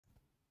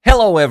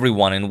Hello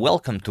everyone and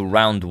welcome to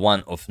round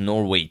 1 of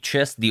Norway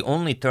Chess, the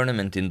only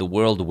tournament in the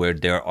world where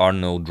there are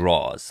no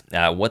draws.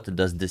 What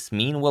does this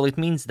mean? Well, it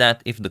means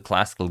that if the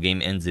classical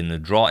game ends in a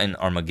draw, an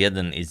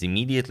Armageddon is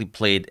immediately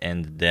played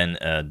and then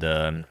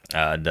the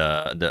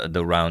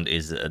round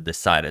is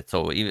decided.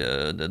 So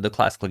the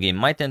classical game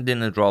might end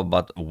in a draw,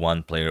 but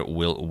one player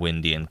will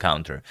win the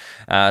encounter.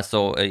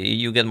 So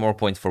you get more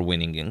points for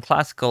winning in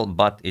classical,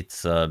 but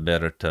it's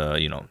better to,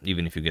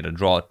 even if you get a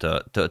draw,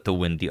 to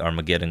win the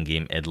Armageddon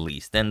game at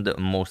least. And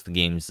most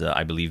games,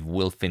 I believe,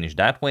 will finish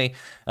that way.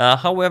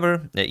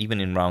 However, even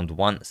in round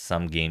 1,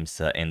 some games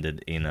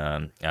ended in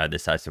a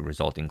decisive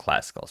result in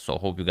classical. So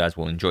hope you guys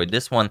will enjoy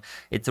this one.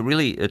 It's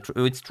truly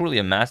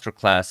a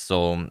masterclass,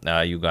 so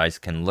you guys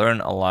can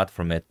learn a lot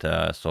from it.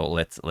 So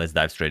let's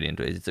dive straight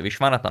into it. It's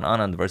Viswanathan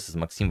Anand versus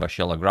Maxime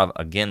Vachier-Lagrave,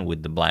 again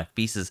with the black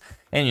pieces.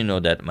 And you know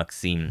that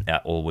Maxime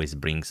always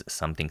brings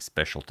something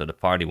special to the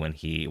party when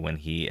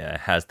he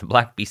has the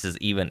black pieces,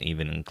 even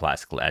in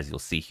classical, as you'll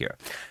see here.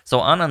 So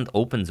Anand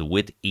opens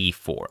with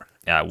e4,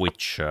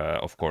 which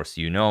of course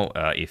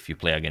if you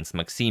play against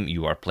Maxime,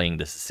 you are playing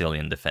the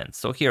Sicilian defense.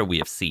 So here we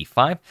have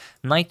c5,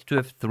 knight to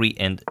f3,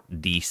 and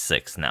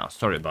d6. Now,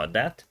 sorry about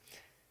that.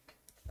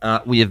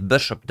 We have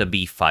bishop to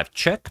b5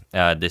 check.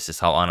 This is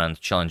how Anand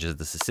challenges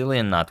the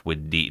Sicilian, not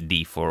with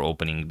d4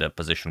 opening the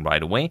position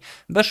right away.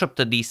 Bishop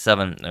to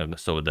d7,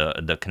 so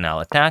the canal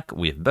attack.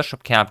 We have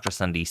bishop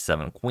captures on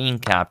d7, queen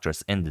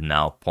captures, and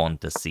now pawn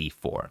to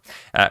c4.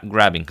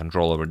 Grabbing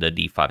control over the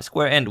d5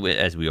 square, and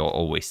as we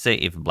always say,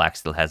 if black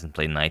still hasn't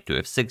played knight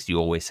to f6, you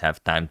always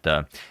have time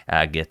to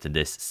get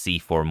this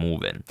c4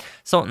 move in.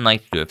 So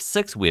knight to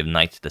f6, we have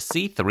knight to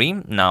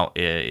c3. Now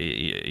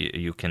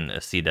you can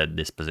see that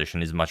this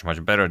position is much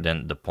better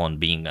than the pawn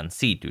being on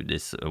c2.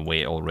 This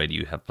way already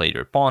you have played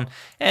your pawn,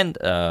 and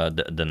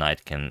the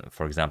knight can,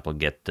 for example,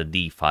 get to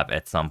d5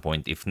 at some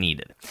point if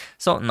needed.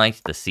 So knight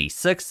to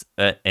c6,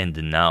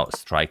 and now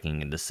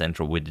striking in the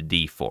center with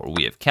d4.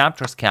 We have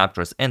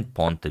captures, and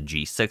pawn to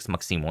g6.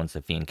 Maxime wants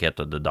to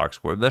fianchetto the dark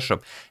square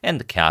bishop, and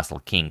the castle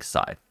king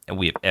side.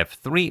 We have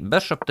f3,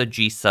 bishop to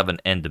g7,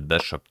 and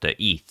bishop to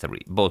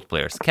e3. Both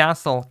players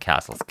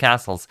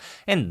castles,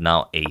 and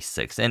now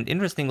a6. And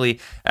interestingly,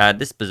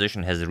 this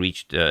position has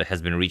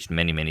been reached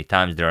many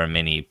times. There are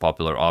many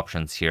popular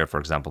options here. For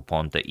example,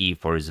 pawn to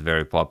e4 is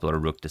very popular,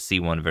 rook to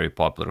c1 very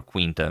popular,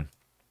 queen to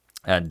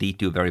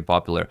d2 very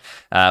popular,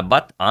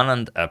 but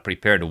Anand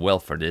prepared well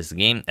for this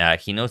game.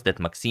 He knows that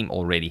Maxime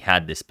already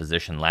had this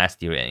position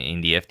last year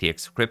in the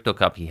FTX Crypto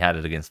Cup. He had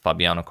it against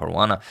Fabiano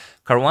Caruana.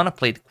 Caruana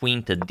played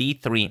queen to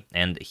d3,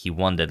 and he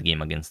won that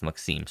game against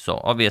Maxime. So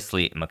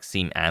obviously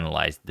Maxime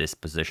analyzed this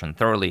position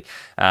thoroughly,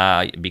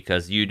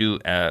 because you do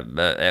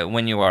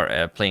when you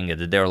are playing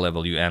at their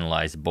level, you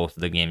analyze both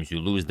the games you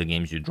lose, the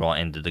games you draw,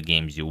 and the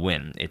games you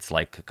win. It's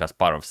like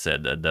Kasparov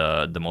said,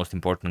 the most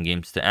important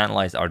games to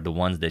analyze are the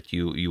ones that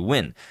you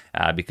win,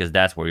 because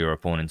that's where your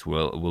opponents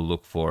will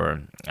look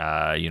for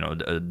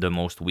the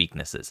most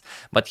weaknesses.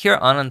 But here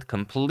Anand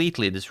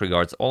completely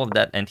disregards all of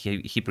that, and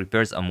he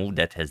prepares a move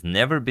that has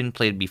never been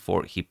played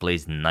before. He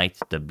plays knight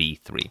to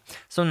b3.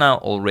 So now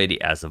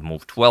already as of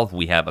move 12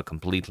 we have a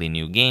completely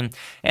new game.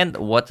 And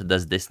what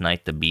does this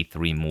knight to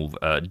b3 move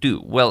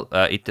do? Well,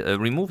 it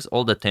removes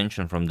all the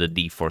tension from the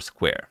d4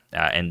 square,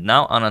 and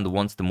now Anand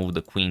wants to move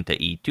the queen to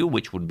e2,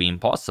 which would be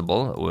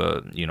impossible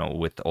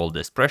with all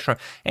this pressure,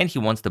 and he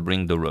wants to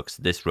bring the rooks,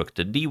 this rook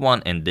to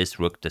d1 and this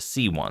rook to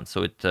c1.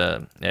 So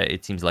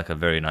it seems like a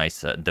very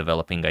nice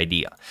developing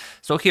idea.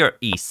 So here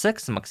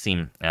e6,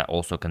 Maxime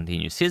also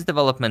continues his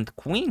development,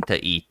 queen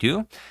to e2,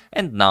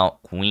 and now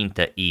queen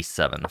to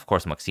e7. Of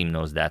course, Maxime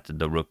knows that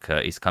the rook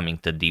is coming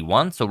to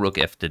d1, so rook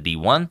f to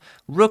d1,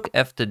 rook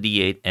f to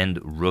d8, and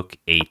rook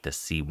a to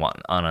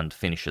c1. Anand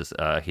finishes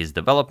his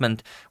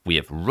development. We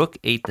have rook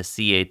a to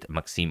c8.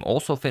 Maxime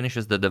also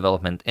finishes the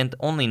development, and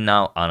only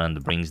now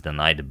Anand brings the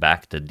knight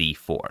back to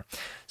d4.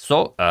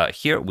 So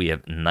here we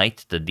have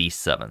knight to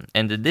d7,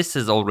 and this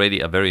is already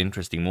a very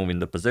interesting move in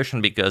the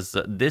position, because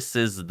this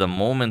is the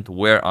moment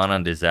where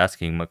Anand is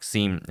asking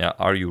Maxime,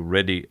 are you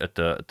ready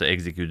to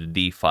execute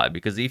d5?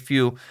 Because if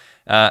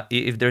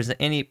there's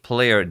any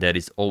player that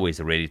is always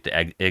ready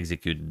to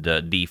execute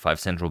the d5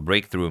 central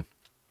breakthrough,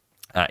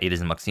 it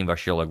is Maxime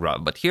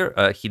Vachier-Lagrave, but here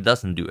he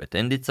doesn't do it,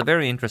 and it's a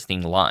very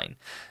interesting line.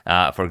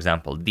 For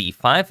example,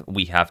 d5,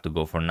 we have to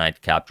go for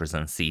knight captures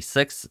on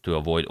c6 to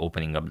avoid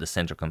opening up the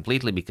center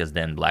completely, because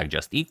then black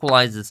just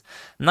equalizes.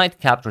 Knight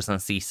captures on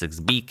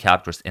c6, b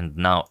captures, and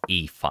now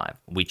e5.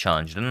 We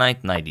challenge the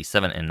knight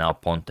d7, and now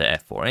pawn to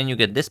f4, and you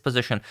get this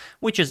position,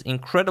 which is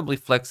incredibly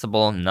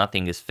flexible.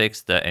 Nothing is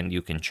fixed, and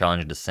you can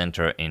challenge the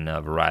center in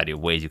a variety of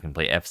ways. You can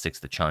play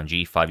f6 to challenge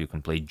e5, you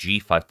can play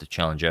g5 to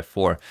challenge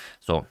f4,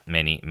 so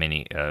many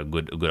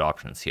good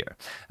options here.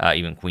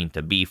 Even queen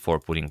to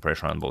b4, putting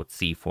pressure on both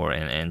c4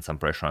 and some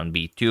pressure on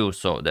b2.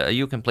 So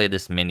you can play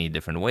this many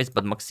different ways,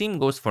 but Maxime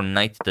goes for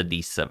knight to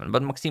d7.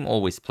 But Maxime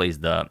always plays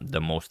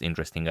the most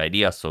interesting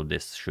idea, so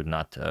this should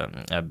not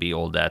be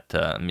all that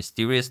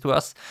mysterious to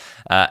us.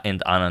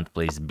 And Anand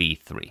plays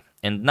b3.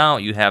 And now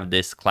you have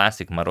this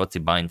classic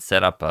Maróczy bind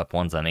setup,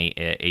 pawns on a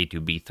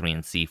to b3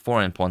 and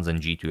c4, and pawns on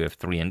g to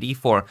f3 and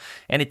d4,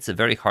 and it's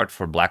very hard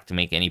for black to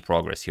make any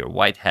progress here.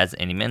 White has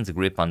an immense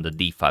grip on the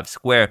d5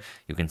 square.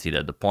 You can see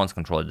that the pawns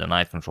control it, the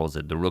knight controls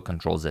it, the rook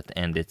controls it,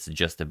 and it's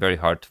just very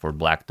hard for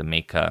black to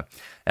make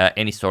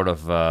any sort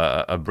of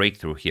a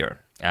breakthrough here.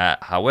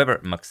 However,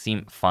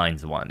 Maxime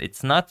finds one.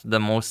 It's not the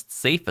most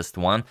safest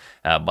one,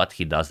 but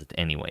he does it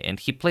anyway. And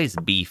he plays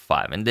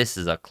b5, and this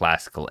is a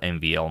classical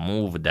MVL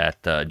move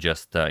that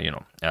just,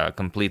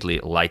 completely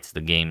lights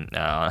the game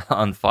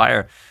on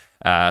fire.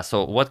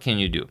 So what can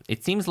you do?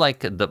 It seems like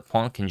the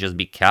pawn can just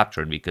be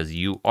captured because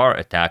you are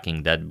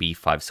attacking that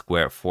b5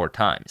 square 4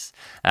 times.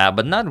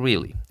 But not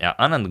really.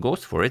 Anand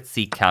goes for it,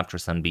 c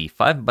captures on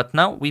b5, but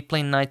now we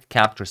play knight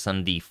captures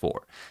on d4.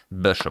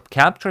 Bishop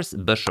captures,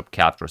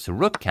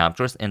 rook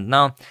captures, and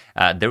now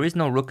there is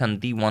no rook on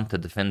d1 to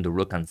defend the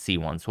rook on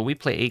c1, so we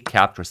play a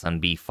captures on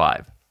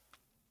b5.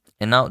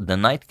 And now the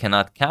knight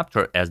cannot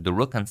capture as the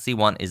rook on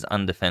c1 is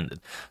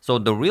undefended. So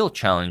the real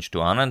challenge to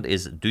Anand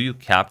is, do you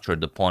capture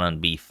the pawn on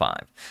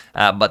b5?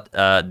 But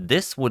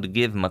this would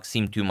give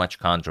Maxime too much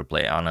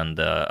counterplay. Anand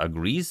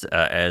agrees,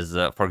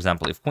 for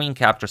example, if queen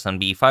captures on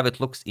b5, it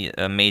looks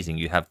amazing.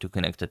 You have two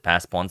connected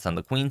pass pawns on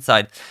the queen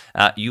side.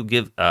 You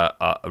give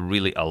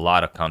really a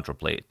lot of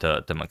counterplay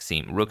to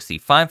Maxime. Rook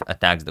c5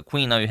 attacks the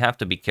queen. Now you have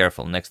to be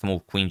careful. Next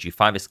move, queen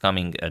g5 is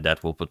coming.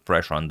 That will put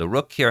pressure on the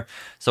rook here.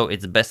 So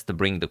it's best to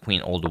bring the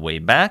queen all the way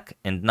back,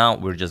 and now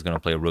we're just going to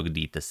play rook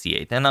d to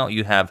c8. And now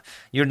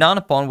you're down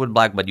a pawn with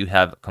black, but you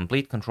have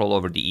complete control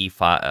over the e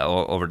file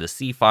or over the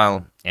c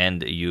file,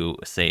 and you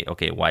say,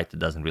 okay, white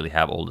doesn't really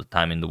have all the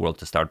time in the world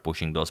to start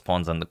pushing those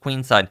pawns on the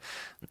queen side.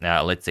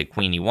 Let's say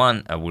queen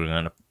e1, we're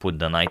going to put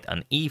the knight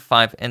on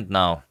e5, and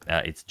now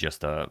it's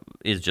just a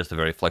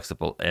very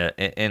flexible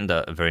and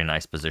a very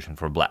nice position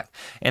for black.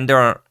 And there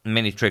are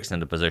many tricks in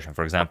the position.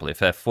 For example, if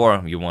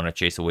f4, you want to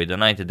chase away the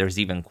knight, there's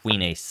even queen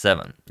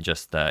a7.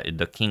 Just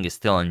the king is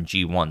still on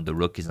g1, the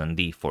rook is on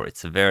d4.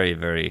 It's very,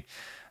 very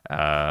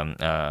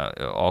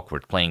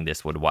awkward playing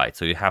this with white.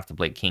 So you have to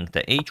play king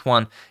to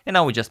h1, and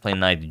now we just play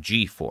knight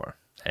g4.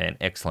 An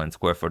excellent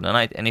square for the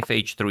knight, and if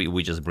h3,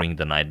 we just bring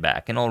the knight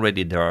back. And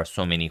already there are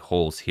so many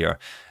holes here.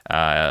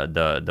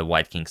 The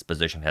white king's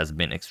position has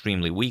been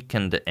extremely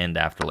weakened, and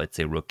after, let's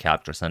say, rook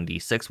captures on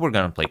d6, we're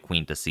gonna play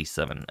queen to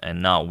c7,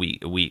 and now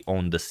we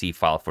own the c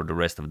file for the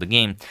rest of the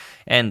game,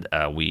 and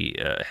we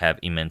have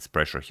immense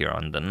pressure here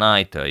on the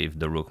knight. If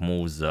the rook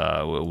moves,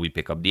 we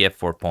pick up the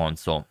f4 pawn.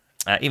 So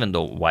even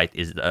though black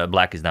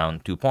is down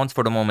 2 pawns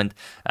for the moment,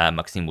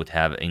 Maxime would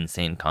have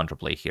insane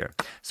counterplay here.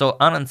 So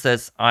Anand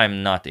says,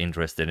 I'm not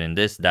interested in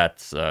this.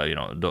 That's,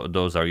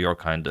 those are your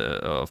kind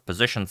of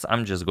positions.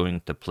 I'm just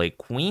going to play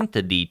queen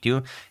to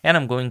d2, and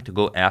I'm going to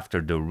go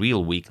after the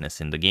real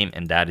weakness in the game,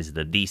 and that is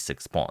the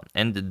d6 pawn.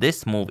 And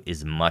this move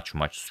is much,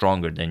 much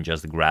stronger than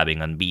just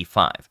grabbing on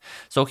b5.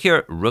 So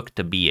here, rook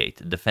to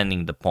b8,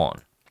 defending the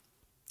pawn.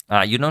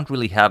 You don't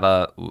really have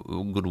a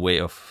good way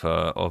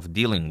of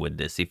dealing with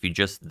this. If you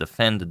just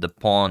defend the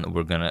pawn,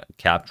 we're gonna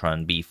capture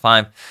on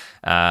b5.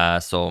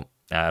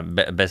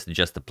 Best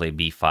just to play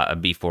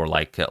b4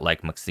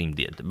 like Maxime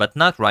did, but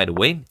not right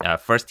away.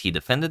 First he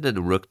defended the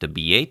rook to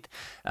b8.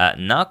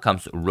 Now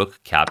comes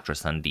rook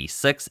captures on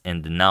d6,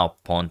 and now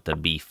pawn to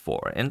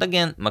b4. And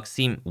again,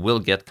 Maxime will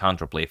get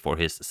counterplay for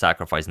his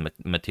sacrifice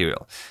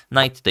material.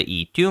 Knight to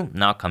e2.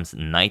 Now comes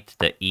knight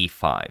to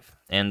e5.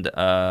 And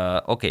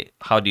okay,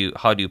 how do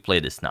you play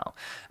this now?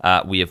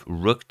 We have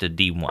rook to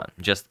d1,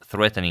 just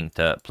threatening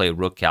to play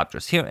rook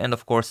captures here. And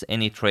of course,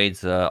 any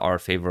trades are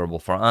favorable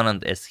for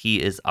Anand as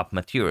he is up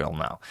material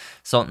now.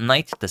 So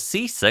knight to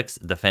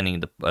c6,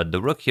 defending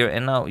the rook here.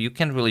 And now you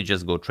can't really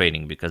just go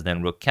trading, because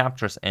then rook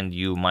captures and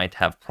you might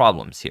have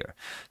problems here.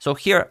 So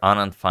here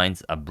Anand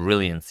finds a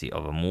brilliancy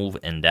of a move,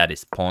 and that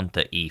is pawn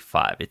to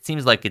e5. It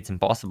seems like it's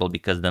impossible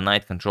because the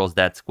knight controls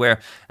that square,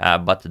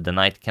 but the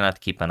knight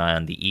cannot keep an eye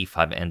on the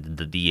e5 and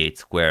the d8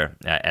 square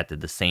at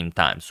the same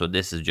time. So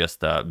this is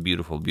just a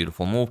beautiful,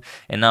 beautiful move.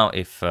 And now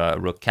if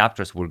rook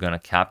captures, we're gonna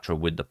capture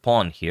with the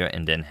pawn here,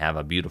 and then have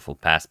a beautiful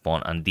pass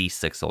pawn on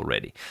d6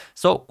 already.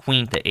 So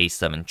queen to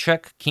a7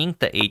 check, king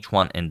to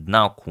h1, and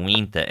now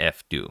queen to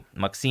f2.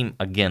 Maxime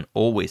again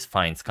always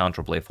finds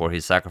counterplay for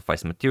his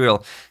sacrifice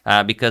material,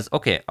 because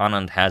okay,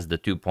 Anand has the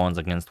 2 pawns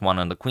against 1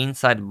 on the queen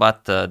side,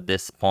 but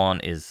this pawn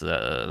is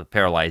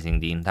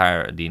paralyzing the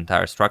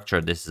entire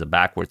structure. This is a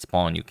backwards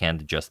pawn. You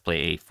can't just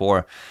play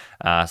a4.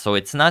 So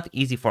it's not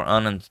easy for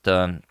Anand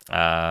to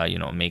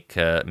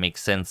make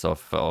sense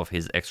of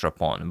his extra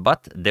pawn,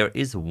 but there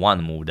is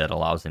one move that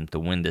allows him to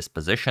win this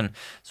position.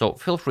 So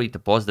feel free to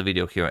pause the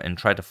video here and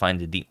try to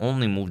find the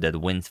only move that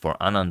wins for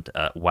Anand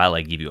while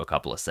I give you a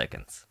couple of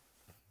seconds.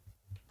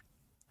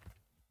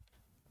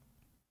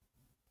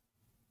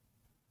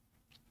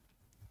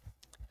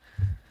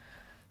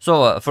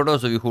 So for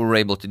those of you who were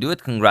able to do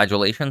it,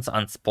 congratulations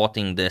on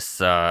spotting this,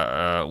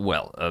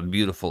 a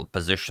beautiful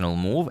positional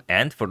move.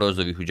 And for those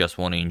of you who just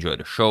want to enjoy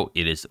the show,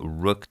 it is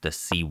rook to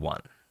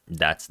c1.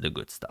 That's the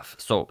good stuff.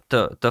 So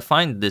to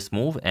find this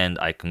move, and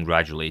I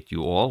congratulate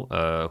you all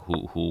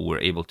who were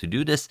able to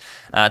do this,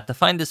 to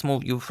find this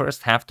move, you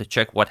first have to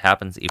check what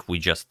happens if we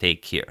just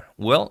take here.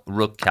 Well,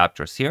 rook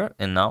captures here,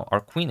 and now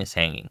our queen is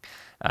hanging.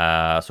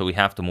 So we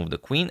have to move the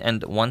queen,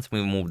 and once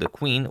we move the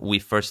queen, we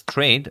first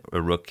trade,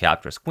 rook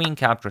captures, queen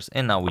captures,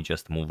 and now we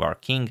just move our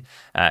king.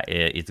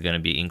 It's going to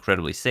be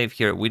incredibly safe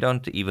here. We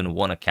don't even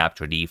want to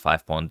capture the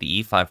e5 pawn.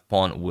 The e5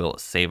 pawn will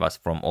save us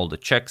from all the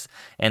checks,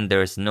 and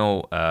there's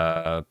no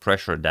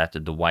pressure that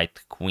the white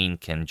queen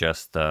can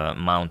just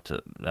mount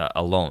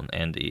alone.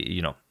 And,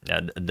 you know,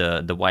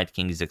 the white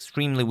king is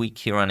extremely weak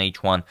here on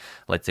h1.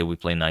 Let's say we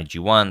play knight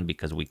g1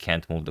 because we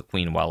can't move the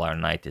queen while our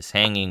knight is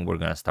hanging. We're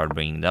going to start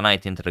bringing the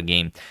knight into the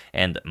game,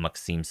 and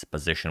Maxime's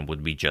position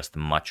would be just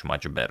much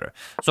better.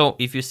 So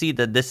if you see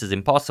that this is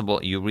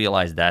impossible, you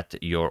realize that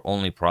your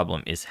only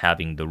problem is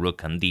having the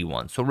rook on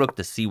d1. So rook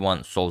to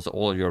c1 solves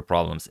all your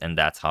problems, and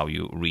that's how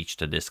you reach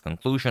to this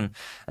conclusion.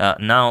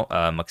 Now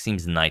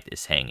Maxime's knight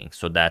is hanging,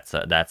 so that's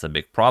a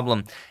big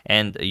problem,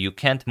 and you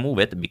can't move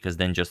it because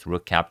then just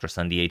rook captures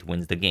on d8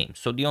 wins the game.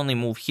 So the only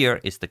move here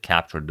is to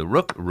capture the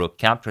rook. Rook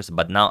captures,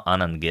 but now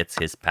Anand gets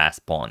his pass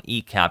pawn.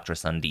 E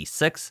captures on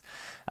d6,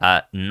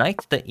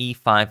 knight to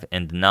e5,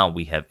 and now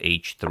we have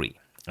h3.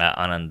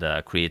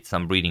 Anand creates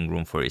some breathing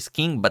room for his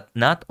king, but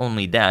not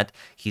only that,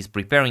 he's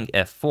preparing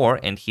f4,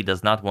 and he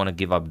does not want to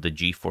give up the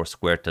g4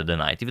 square to the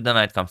knight. If the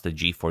knight comes to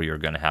g4, you're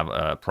going to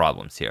have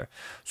problems here.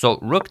 So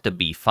rook to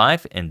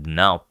b5, and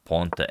now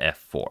pawn to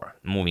f4,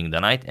 moving the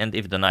knight, and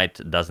if the knight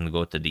doesn't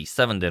go to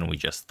d7, then we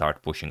just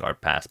start pushing our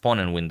pass pawn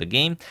and win the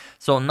game.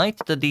 So knight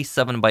to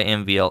d7 by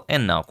MVL,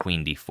 and now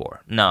queen d4,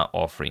 now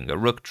offering a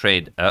rook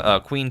trade,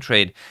 a queen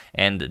trade,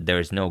 and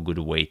there's no good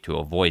way to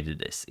avoid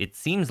this. It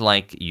seems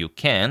like you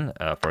can,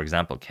 for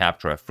example,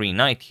 capture a free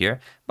knight here,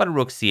 but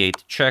rook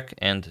c8 check,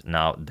 and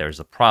now there's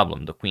a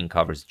problem. The queen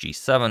covers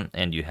g7,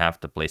 and you have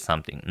to play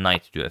something.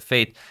 Knight to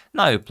f8,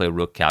 now you play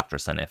rook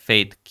captures on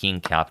f8,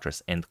 king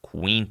captures, and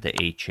queen to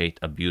h8,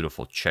 a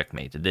beautiful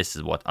checkmate. This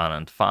is what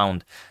Anand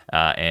found,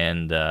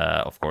 and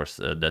of course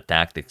the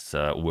tactics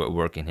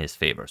work in his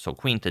favor. So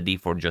queen to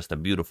d4, just a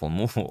beautiful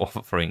move,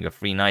 offering a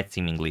free knight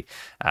seemingly,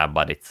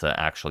 but it's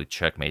actually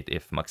checkmate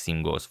if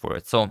Maxime goes for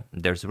it. So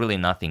there's really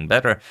nothing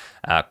better.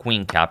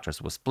 Queen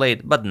captures was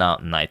played, but now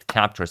knight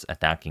captures,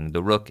 attacking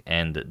the rook,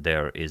 and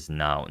there is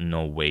now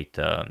no way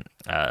to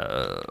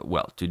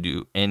well, to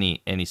do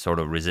any sort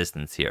of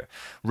resistance here.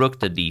 Rook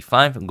to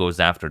d5 goes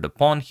after the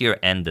pawn here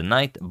and the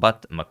knight,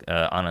 but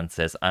Anand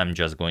says, I'm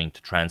just going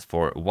to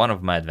transfer one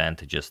of my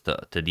advantages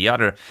to the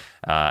other,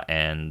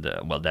 and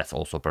well, that's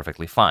also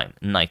perfectly fine.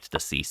 Knight to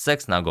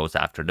c6 now goes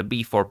after the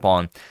b4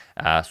 pawn,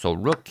 so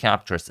rook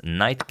captures,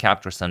 knight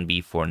captures on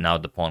b4, now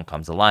the pawn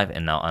comes alive,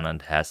 and now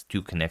Anand has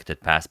two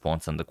connected pass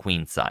pawns on the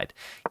queen side.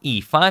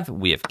 e5,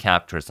 we have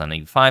captures on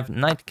e5,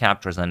 knight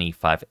captures on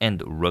e5,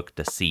 and rook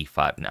to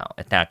c5 now,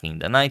 attacking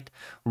the knight.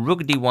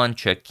 Rook d1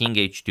 check, king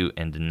h2,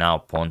 and now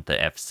pawn to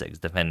f6,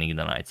 defending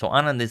the knight. So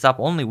Anand is up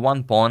only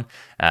one pawn,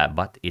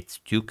 but it's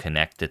two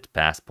connected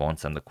pass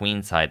pawns on the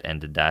queen side,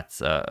 and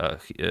that's a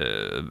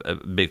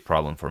big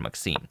problem for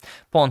Maxime.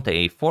 Pawn to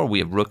a4, we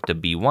have rook to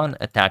b1,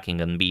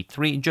 attacking on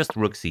b3, just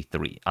rook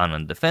c3.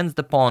 Anand defends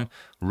the pawn,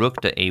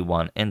 rook to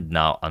a1, and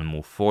now on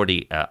move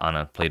 40,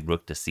 Anand played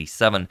rook to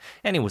c7,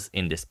 and it was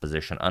in this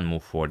position on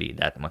move 40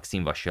 that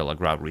Maxime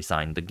Vachier-Lagrave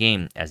resigned the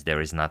game, as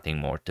there is nothing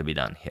more to be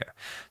done here.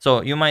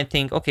 So you might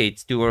think, okay,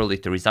 it's too early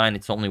to resign,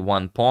 it's only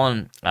one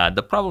pawn.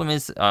 The problem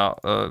is,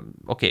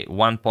 okay,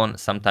 one pawn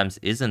sometimes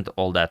isn't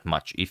all that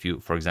much if you,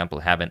 for example,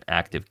 have an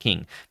active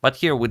king. But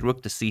here with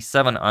rook to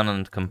c7,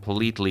 Anand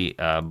completely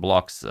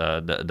blocks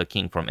the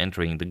king from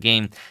entering the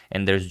game,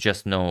 and there's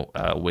just no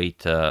way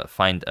to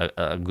find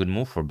a good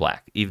move for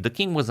black. If the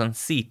king was on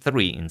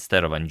c3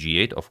 instead of on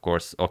g8, of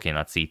course, okay,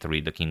 not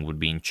c3, the king would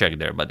be in check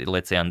there, but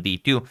let's say on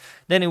d2,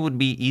 then it would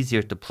be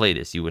easier to play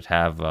this. You would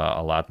have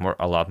a lot more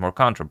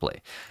counterplay.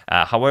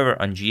 However,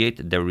 on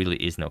g8, there really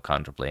is no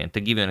counterplay. And to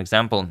give you an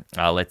example,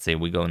 let's say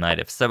we go knight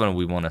f7,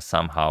 we want to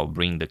somehow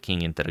bring the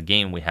king into the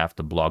game, we have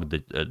to block the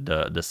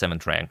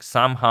 7th rank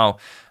somehow.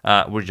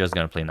 We're just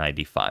going to play knight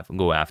d5,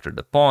 go after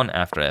the pawn.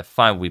 After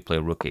f5, we play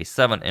rook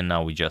a7, and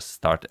now we just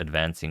start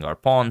advancing our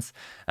pawns.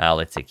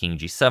 Let's say king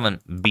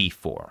g7,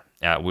 b4.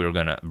 We're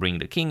gonna bring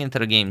the king into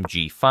the game,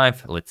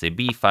 g5, let's say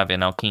b5,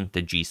 and now king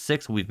to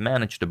g6. We've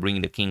managed to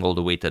bring the king all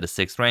the way to the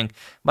 6th rank,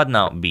 but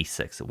now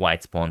b6.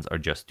 White's pawns are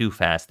just too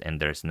fast, and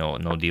there's no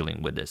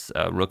dealing with this.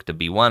 Rook to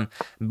b1,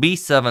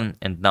 b7,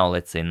 and now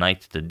let's say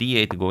knight to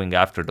d8, going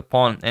after the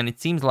pawn. And it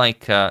seems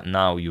like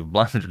now you've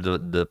blundered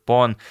the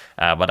pawn,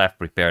 but I've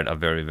prepared a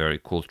very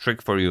cool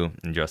trick for you,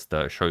 just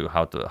to show you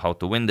how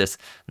to win this.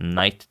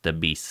 Knight to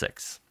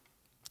b6.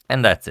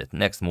 And that's it.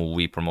 Next move,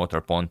 we promote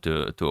our pawn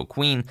to a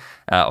queen.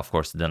 Of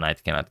course, the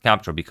knight cannot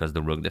capture because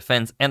the rook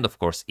defends. And of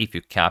course, if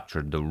you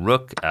capture the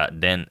rook,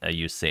 then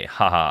you say,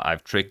 haha,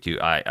 I've tricked you.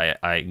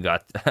 I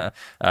got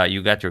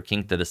you got your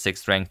king to the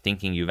 6th rank,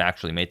 thinking you've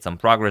actually made some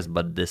progress,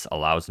 but this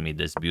allows me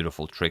this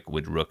beautiful trick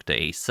with rook to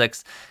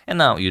a6. And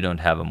now you don't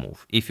have a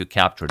move. If you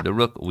capture the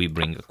rook, we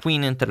bring a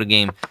queen into the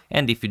game.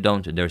 And if you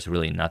don't, there's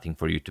really nothing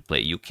for you to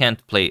play. You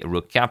can't play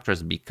rook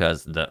captures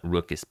because the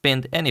rook is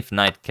pinned. And if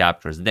knight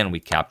captures, then we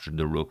capture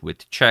the rook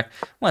with check.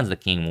 Once the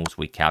king moves,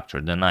 we capture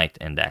the knight,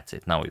 and that's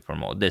it. Now we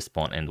promote this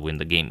pawn and win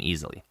the game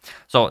easily.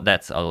 So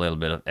that's a little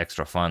bit of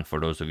extra fun for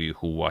those of you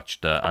who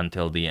watched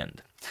until the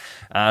end.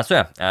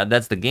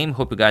 That's the game.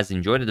 Hope you guys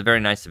enjoyed it. A very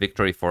nice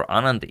victory for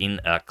Anand in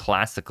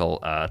classical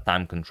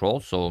time control.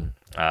 So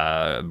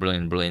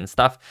brilliant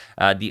stuff.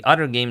 The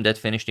other game that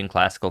finished in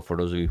classical, for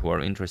those of you who are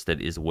interested,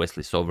 is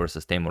Wesley So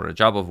versus Temur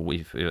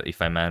Rajabov.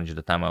 If I manage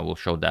the time, I will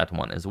show that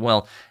one as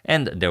well.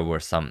 And there were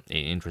some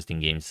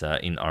interesting games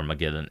in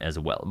Armageddon as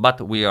well.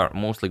 But we are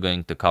mostly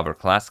going to cover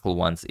classical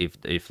ones.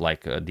 If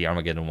like the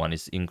Armageddon one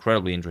is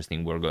incredibly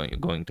interesting, we're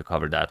going to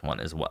cover that one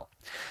as well.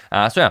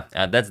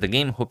 That's the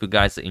game. Hope you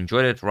guys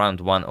enjoyed it.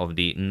 Round 1 of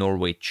the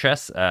Norway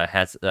Chess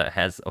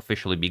has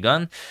officially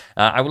begun.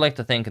 I would like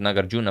to thank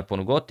Nagarjuna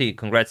Ponugoti,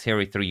 congrats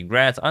Harry 3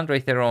 grads,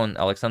 Andre Theron,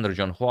 Alexander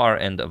John Huar,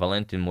 and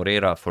Valentin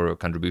Moreira for your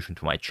contribution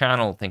to my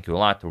channel. Thank you a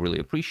lot, I really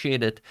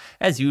appreciate it.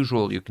 As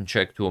usual, you can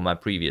check 2 of my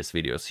previous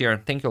videos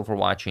here. Thank you all for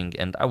watching,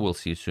 and I will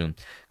see you soon,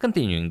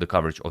 continuing the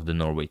coverage of the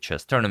Norway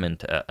Chess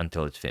tournament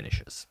until it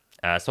finishes.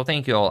 So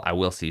thank you all, I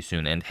will see you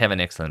soon, and have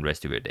an excellent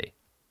rest of your day.